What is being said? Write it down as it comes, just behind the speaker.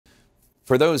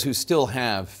For those who still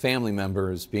have family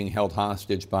members being held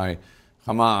hostage by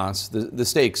Hamas, the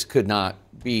stakes could not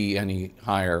be any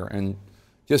higher. And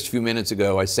just a few minutes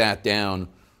ago, I sat down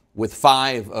with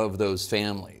 5 of those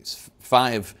families,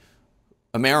 5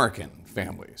 American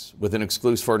families, with an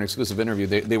exclusive interview.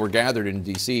 They were gathered in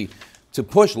D.C. to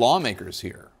push lawmakers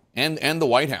here and the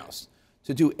White House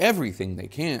to do everything they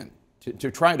can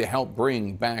to try to help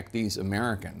bring back these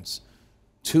Americans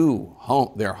to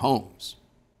their homes.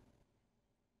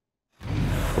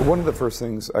 One of the first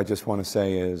things I just want to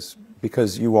say is,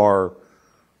 because you are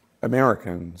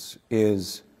Americans,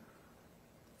 is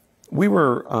we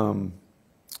were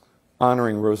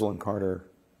honoring Rosalind Carter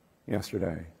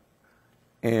yesterday,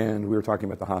 and we were talking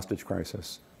about the hostage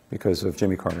crisis because of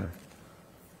Jimmy Carter.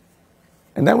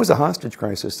 And that was a hostage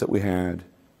crisis that we had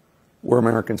where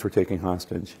Americans were taking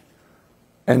hostage.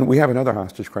 And we have another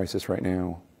hostage crisis right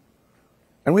now.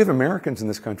 And we have Americans in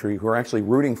this country who are actually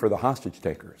rooting for the hostage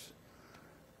takers.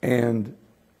 And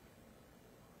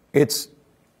it's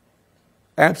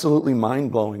absolutely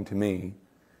mind-blowing to me.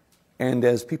 And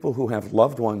as people who have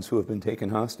loved ones who have been taken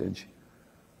hostage,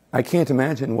 I can't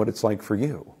imagine what it's like for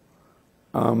you.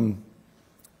 And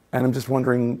I'm just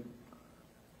wondering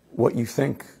what you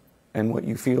think and what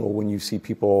you feel when you see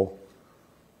people.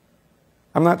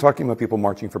 I'm not talking about people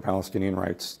marching for Palestinian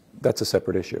rights. That's a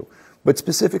separate issue. But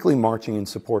specifically marching in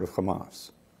support of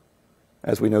Hamas.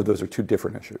 As we know, those are 2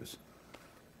 different issues.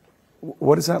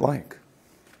 What is that like?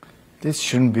 This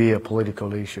shouldn't be a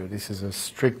political issue. This is a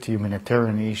strict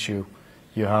humanitarian issue.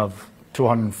 You have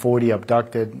 240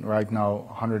 abducted, right now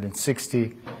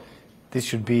 160. This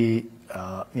should be,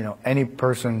 any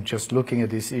person just looking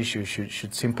at this issue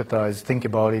should sympathize, think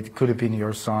about it. Could have been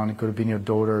your son, it could have been your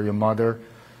daughter, your mother.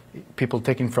 People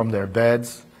taken from their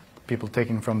beds, people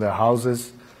taken from their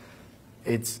houses.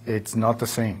 It's not the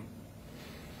same.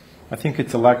 I think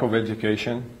it's a lack of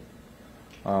education.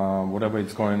 Whatever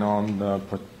is going on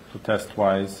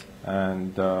protest-wise,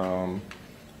 and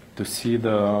to see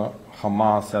the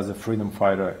Hamas as a freedom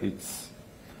fighter, it's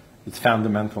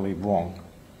fundamentally wrong.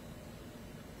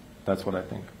 That's what I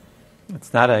think.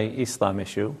 It's not an Islam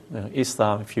issue.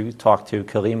 Islam, if you talk to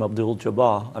Kareem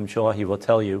Abdul-Jabbar, I'm sure he will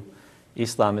tell you,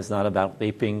 Islam is not about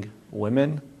raping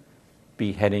women,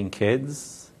 beheading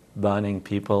kids, burning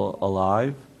people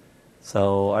alive.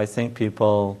 So I think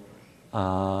people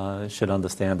should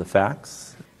understand the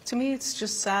facts. To me, it's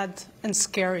just sad and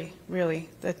scary, really,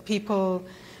 that people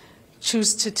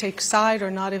choose to take side or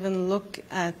not even look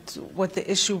at what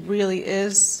the issue really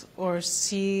is, or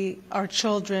see our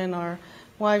children, our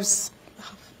wives,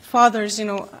 fathers,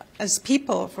 as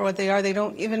people for what they are. They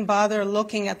don't even bother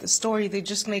looking at the story. They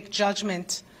just make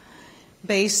judgment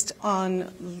based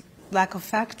on lack of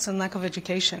facts and lack of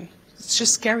education. It's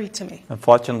just scary to me.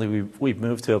 Unfortunately, we've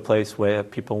moved to a place where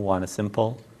people want a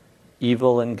simple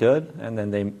evil and good, and then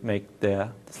they make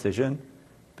their decision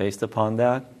based upon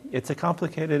that. It's a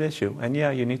complicated issue, and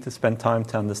yeah, you need to spend time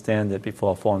to understand it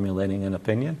before formulating an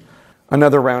opinion.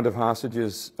 Another round of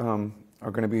hostages are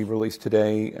going to be released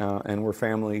today, and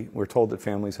we're told that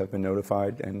families have been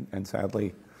notified, and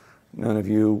sadly, none of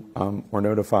you were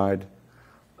notified.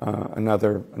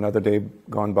 Another day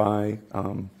gone by,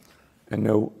 and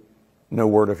no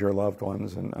word of your loved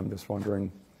ones, and I'm just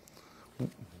wondering.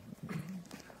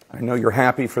 I know you're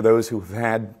happy for those who have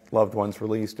had loved ones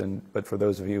released, but for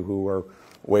those of you who are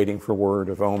waiting for word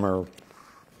of Omer,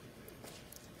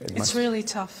 it's really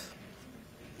tough.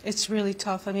 It's really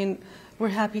tough. I mean, we're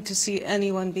happy to see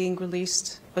anyone being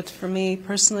released, but for me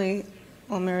personally,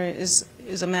 Omer is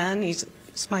a man. He's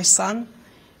my son.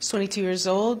 He's 22 years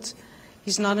old.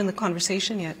 He's not in the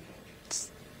conversation yet,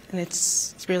 and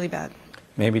it's really bad.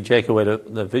 Maybe, Jake, a way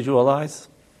to visualize?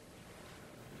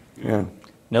 Yeah.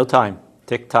 No time.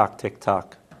 Tick-tock,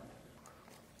 tick-tock.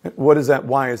 What is that?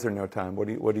 Why is there no time?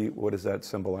 What does that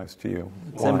symbolize to you?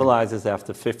 It symbolizes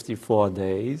after 54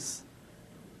 days,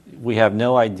 we have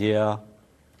no idea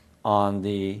on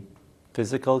the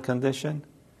physical condition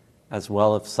as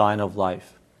well as sign of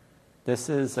life. This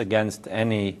is against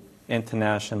any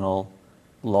international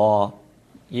law,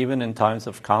 even in times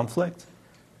of conflict.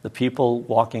 The people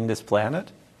walking this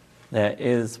planet, there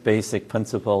is basic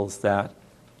principles that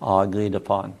are agreed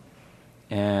upon.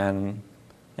 And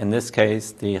in this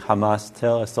case, the Hamas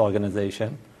terrorist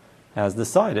organization has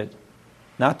decided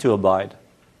not to abide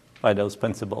by those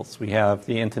principles. We have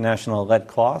the International Red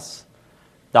Cross,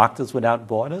 Doctors Without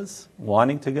Borders,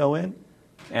 wanting to go in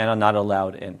and are not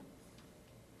allowed in.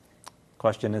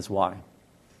 Question is why?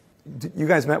 You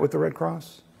guys met with the Red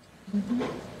Cross? Mm-hmm.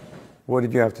 What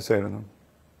did you have to say to them?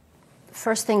 The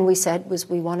first thing we said was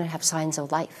we want to have signs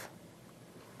of life.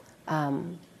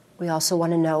 We also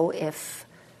want to know if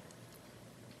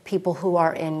people who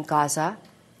are in Gaza,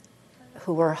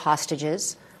 who are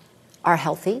hostages, are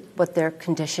healthy, what their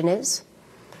condition is.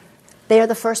 They are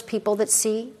the first people that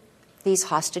see these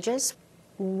hostages.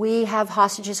 We have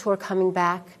hostages who are coming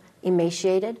back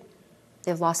emaciated.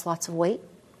 They've lost lots of weight.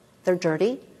 They're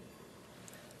dirty.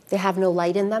 They have no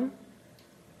light in them.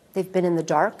 They've been in the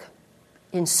dark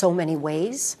in so many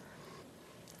ways.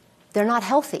 They're not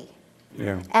healthy.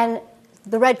 Yeah. And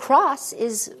the Red Cross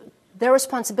their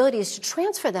responsibility is to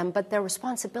transfer them, but their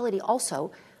responsibility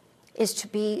also is to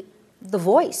be the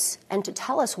voice and to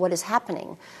tell us what is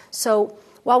happening. So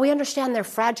while we understand their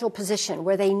fragile position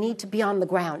where they need to be on the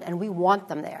ground, and we want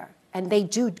them there, and they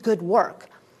do good work,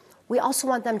 we also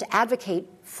want them to advocate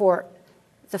for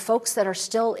the folks that are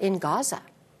still in Gaza.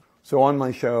 So on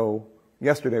my show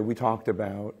yesterday, we talked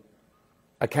about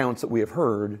accounts that we have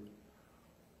heard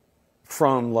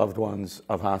from loved ones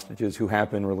of hostages who have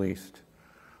been released.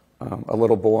 A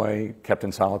little boy kept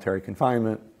in solitary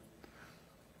confinement.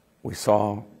 We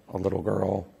saw a little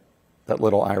girl, that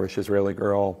little Irish Israeli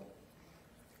girl.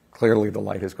 Clearly the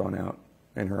light has gone out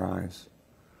in her eyes.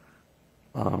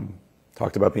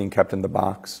 Talked about being kept in the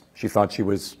box. She thought she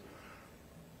was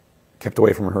kept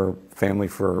away from her family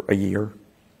for a year.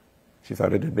 She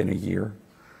thought it had been a year.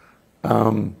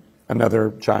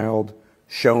 Another child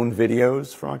shown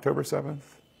videos from October 7th.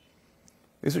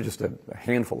 These are just a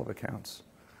handful of accounts.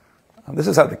 This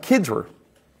is how the kids were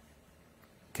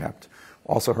kept.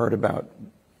 Also heard about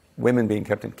women being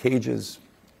kept in cages.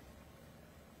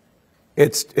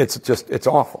 It's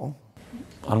awful.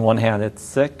 On one hand, it's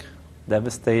sick,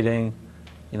 devastating.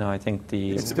 You know, I think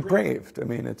it's depraved. I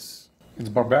mean, it's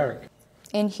barbaric.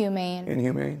 Inhumane.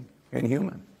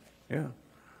 Inhuman. Yeah.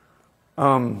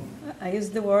 I use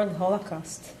the word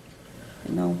Holocaust.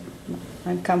 You know,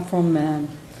 I come from,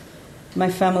 my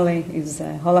family is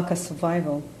Holocaust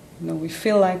survival. You know, we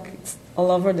feel like it's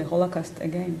all over the Holocaust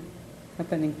again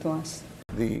happening to us.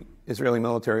 The Israeli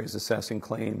military is assessing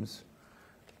claims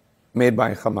made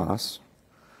by Hamas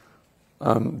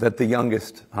that the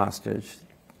youngest hostage,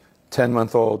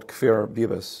 10-month-old Kfir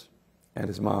Bibas and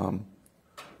his mom,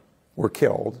 were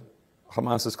killed.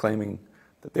 Hamas is claiming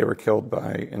that they were killed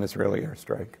by an Israeli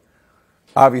airstrike.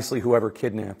 Obviously, whoever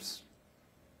kidnaps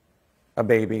a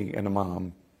baby and a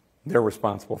mom, they're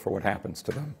responsible for what happens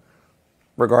to them,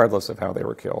 regardless of how they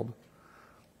were killed.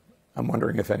 I'm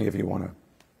wondering if any of you want to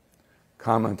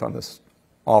comment on this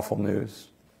awful news.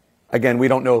 Again, we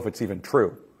don't know if it's even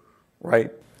true, right?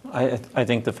 I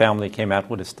think the family came out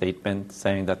with a statement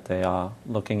saying that they are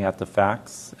looking at the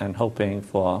facts and hoping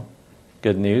for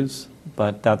good news,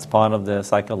 but that's part of the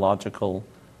psychological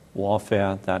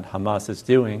warfare that Hamas is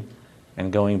doing.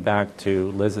 And going back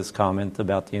to Liz's comment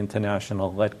about the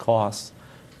International Red Cross,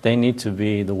 they need to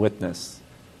be the witness.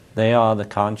 They are the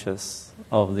conscience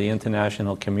of the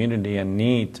international community and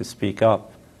need to speak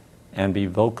up and be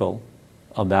vocal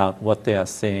about what they are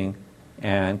seeing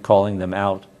and calling them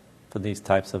out for these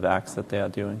types of acts that they are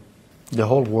doing. The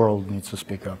whole world needs to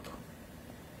speak up.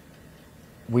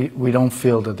 We don't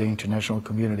feel that the international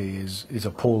community is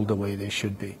appalled the way they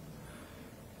should be.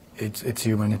 It's a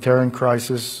humanitarian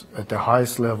crisis at the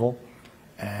highest level,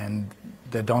 and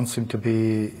there don't seem to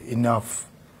be enough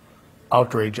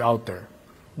outrage out there.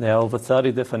 There are over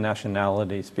 30 different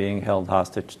nationalities being held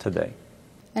hostage today.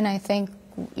 And I think,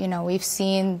 you know, we've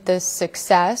seen the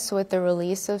success with the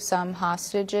release of some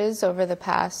hostages over the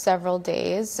past several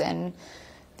days, and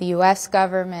the U.S.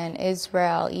 government,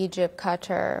 Israel, Egypt,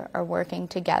 Qatar are working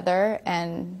together,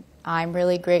 and I'm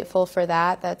really grateful for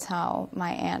that. That's how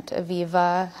my Aunt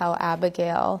Aviva, how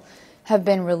Abigail have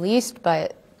been released,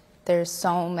 but there's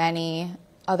so many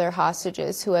other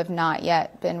hostages who have not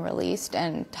yet been released,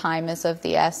 and time is of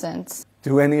the essence.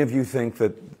 Do any of you think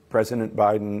that President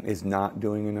Biden is not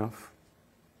doing enough?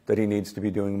 That he needs to be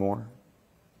doing more?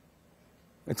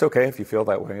 It's okay if you feel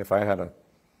that way. If I had a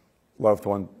loved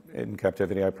one in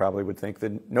captivity, I probably would think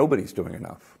that nobody's doing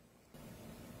enough.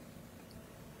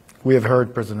 We have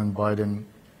heard President Biden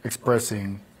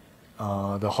expressing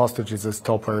the hostages as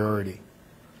top priority.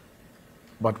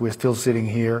 But we're still sitting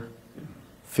here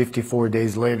 54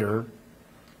 days later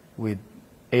with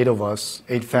 8 of us,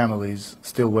 8 families,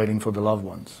 still waiting for the loved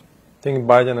ones. I think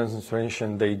Biden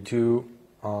administration, they do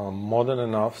more than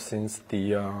enough since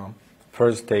the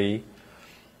first day.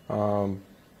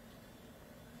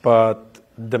 But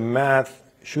the math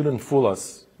shouldn't fool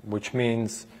us, which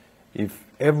means if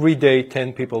every day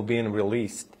 10 people being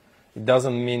released, it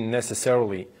doesn't mean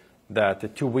necessarily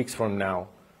that 2 weeks from now,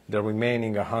 the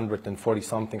remaining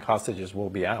 140-something hostages will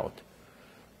be out.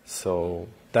 So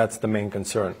that's the main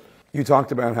concern. You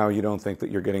talked about how you don't think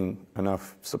that you're getting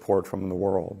enough support from the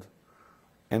world.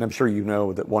 And I'm sure you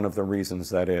know that one of the reasons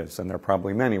that is, and there are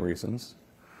probably many reasons,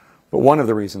 but one of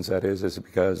the reasons that is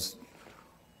because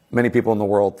many people in the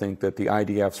world think that the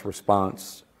IDF's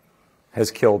response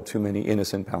has killed too many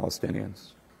innocent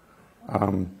Palestinians.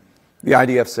 The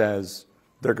IDF says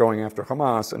they're going after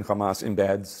Hamas, and Hamas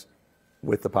embeds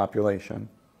with the population.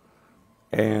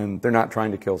 And they're not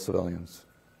trying to kill civilians.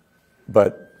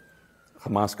 But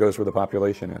Hamas goes where the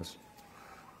population is.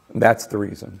 And that's the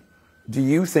reason. Do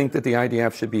you think that the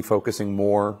IDF should be focusing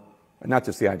more, not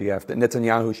just the IDF, that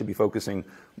Netanyahu should be focusing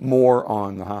more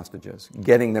on the hostages,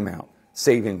 getting them out,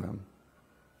 saving them,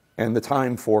 and the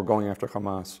time for going after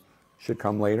Hamas should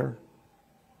come later?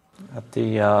 At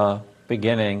the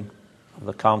beginning of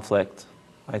the conflict,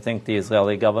 I think the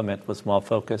Israeli government was more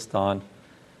focused on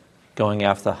going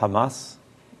after Hamas.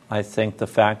 I think the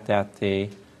fact that the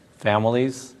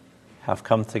families have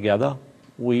come together,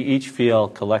 we each feel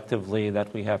collectively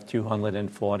that we have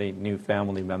 240 new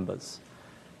family members.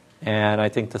 And I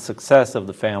think the success of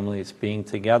the families being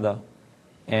together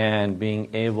and being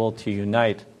able to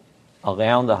unite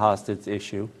around the hostage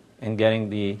issue and getting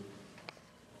the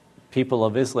people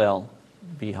of Israel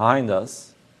behind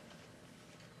us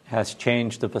has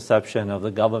changed the perception of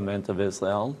the government of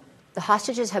Israel. The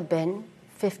hostages have been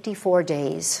 54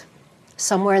 days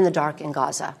somewhere in the dark in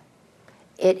Gaza.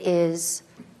 It is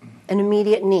an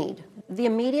immediate need. The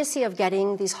immediacy of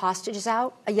getting these hostages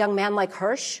out, a young man like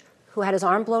Hirsch, who had his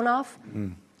arm blown off,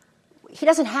 he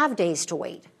doesn't have days to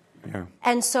wait. Yeah.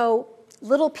 And so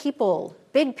little people,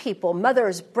 big people,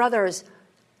 mothers, brothers,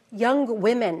 young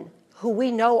women who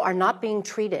we know are not being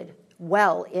treated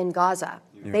well in Gaza,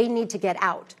 they need to get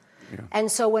out. Yeah.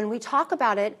 And so when we talk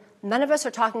about it, none of us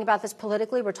are talking about this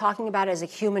politically. We're talking about it as a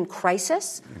human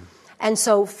crisis. Yeah. And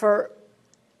so for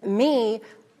me,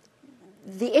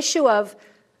 the issue of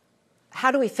how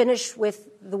do we finish with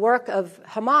the work of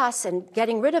Hamas and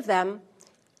getting rid of them,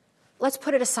 let's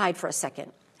put it aside for a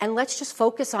second. And let's just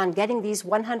focus on getting these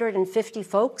 150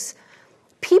 folks,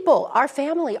 people, our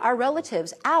family, our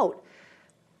relatives, out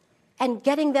and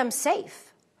getting them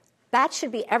safe. That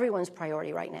should be everyone's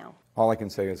priority right now. All I can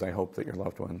say is I hope that your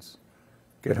loved ones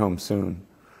get home soon.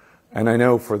 And I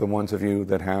know for the ones of you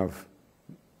that have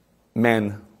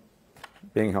men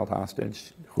being held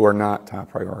hostage who are not top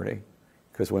priority,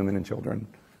 because women and children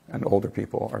and older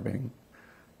people are being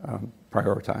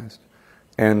prioritized.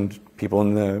 And people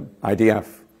in the IDF,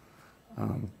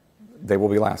 they will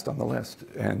be last on the list.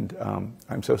 And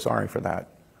I'm so sorry for that.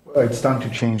 It's time to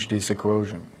change this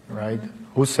equation, right?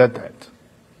 Who said that?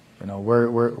 You know,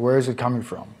 where is it coming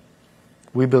from?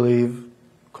 We believe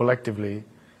collectively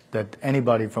that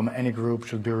anybody from any group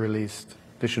should be released.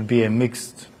 There should be a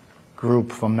mixed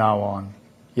group from now on.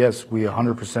 Yes, we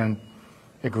 100%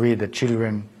 agree that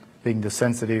children, being the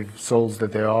sensitive souls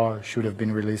that they are, should have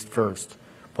been released first.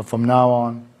 But from now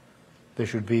on, there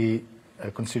should be a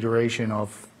consideration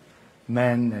of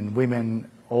men and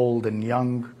women, old and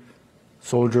young,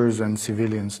 soldiers and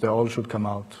civilians. They all should come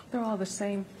out. They're all the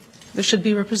same. There should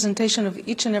be representation of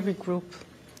each and every group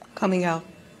coming out.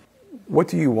 What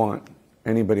do you want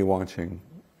anybody watching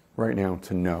right now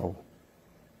to know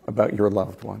about your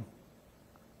loved one?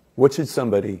 What should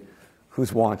somebody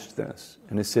who's watched this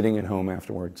and is sitting at home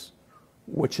afterwards,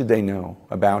 what should they know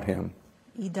about him?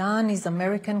 Idan is an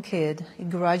American kid. He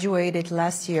graduated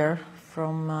last year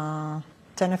from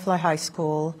Tenafly High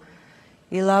School.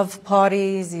 He loves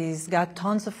parties. He's got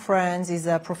tons of friends. He's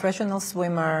a professional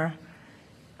swimmer.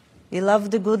 He loves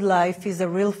the good life. He's a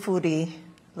real foodie.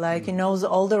 Like, he knows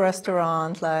all the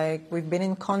restaurants. Like, we've been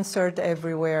in concert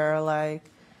everywhere. Like,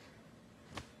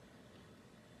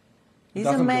 he's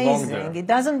amazing. He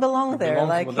doesn't belong there. Belongs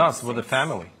like with us, with the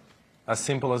family. As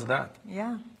simple as that.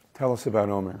 Yeah. Tell us about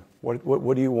Omer.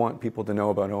 What do you want people to know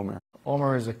about Omer?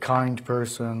 Omer is a kind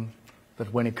person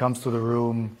that when he comes to the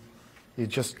room, he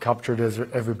just captured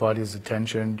everybody's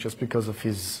attention just because of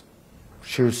his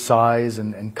sheer size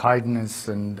and kindness,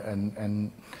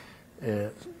 and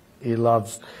he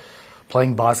loves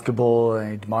playing basketball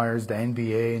and admires the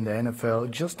NBA and the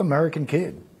NFL. Just American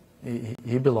kid.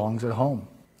 He belongs at home.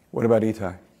 What about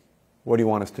Itai? What do you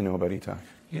want us to know about Itai?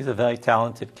 He's a very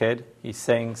talented kid. He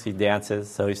sings, he dances,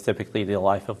 so he's typically the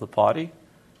life of the party.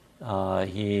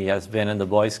 He has been in the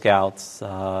Boy Scouts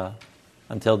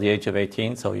until the age of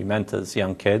 18, so he mentors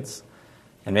young kids.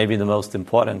 And maybe the most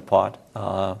important part,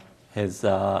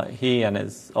 he and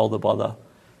his older brother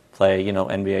play,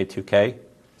 NBA 2K.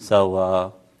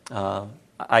 So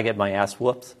I get my ass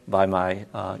whooped by my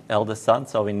eldest son,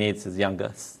 so he needs his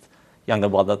younger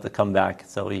brother to come back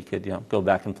so he could go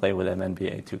back and play with him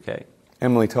NBA 2K.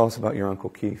 Emily, tell us about your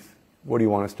Uncle Keith. What do you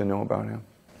want us to know about him?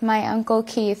 My Uncle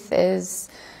Keith is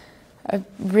a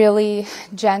really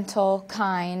gentle,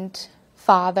 kind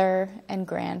father and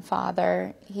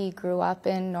grandfather. He grew up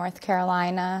in North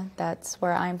Carolina. That's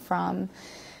where I'm from.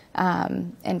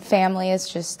 And family is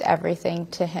just everything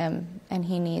to him, and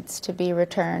he needs to be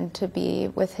returned to be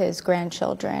with his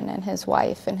grandchildren and his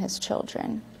wife and his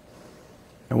children.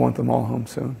 I want them all home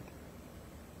soon.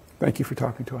 Thank you for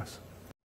talking to us.